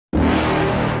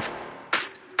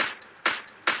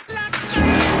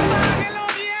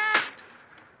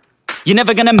You're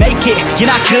never gonna make it, you're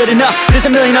not good enough. There's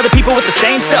a million other people with the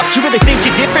same stuff. You really think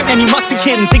you're different? Man, you must be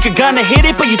kidding. Think you're gonna hit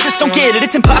it, but you just don't get it.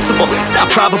 It's impossible, it's not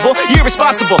probable, you're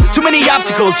irresponsible. Too many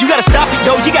obstacles, you gotta stop it,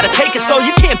 yo. You gotta take it slow,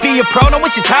 you can't be a pro. Don't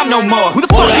waste your time no more. Who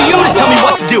the fuck are you to tell me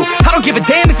what to do? I don't give a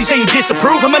damn if you say you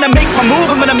disapprove. I'm gonna make my move,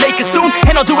 I'm gonna make it soon.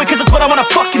 And I'll do it cause it's what I wanna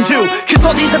fucking do. Cause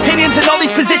all these opinions and all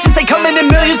these positions, they come in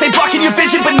millions, they blocking your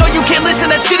vision. But no, you can't listen,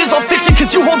 that shit is all fiction.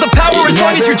 Cause you hold the power as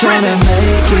long as you're dreaming.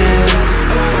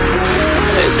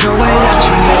 There's no way that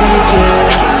you make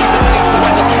it.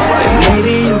 And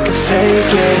maybe you can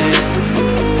fake it,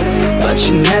 but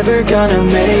you're never gonna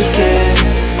make it.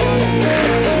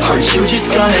 Aren't you just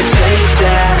gonna take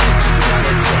that?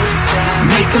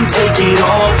 Make them take it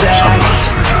all back.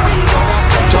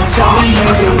 Don't tell me you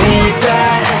believe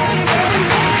that.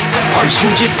 Aren't you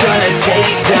just gonna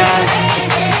take that?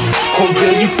 Or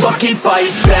will you fucking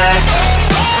fight back?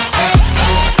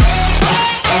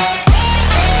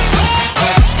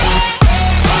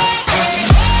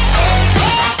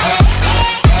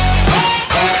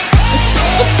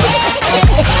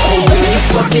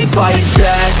 Fucking fight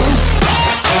back.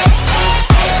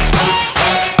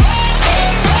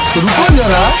 रुको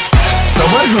जरा,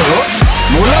 सबर करो,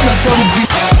 मोला धक्का मुक्की।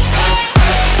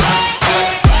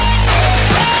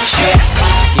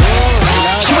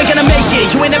 You ain't gonna make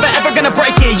it, you ain't never ever gonna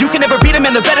break it. You can never beat them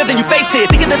and they're better than you face it.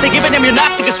 Thinking that they give a damn, you're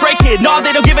not, think a stray kid. No,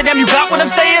 they don't give a damn, you got what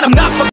I'm saying? I'm not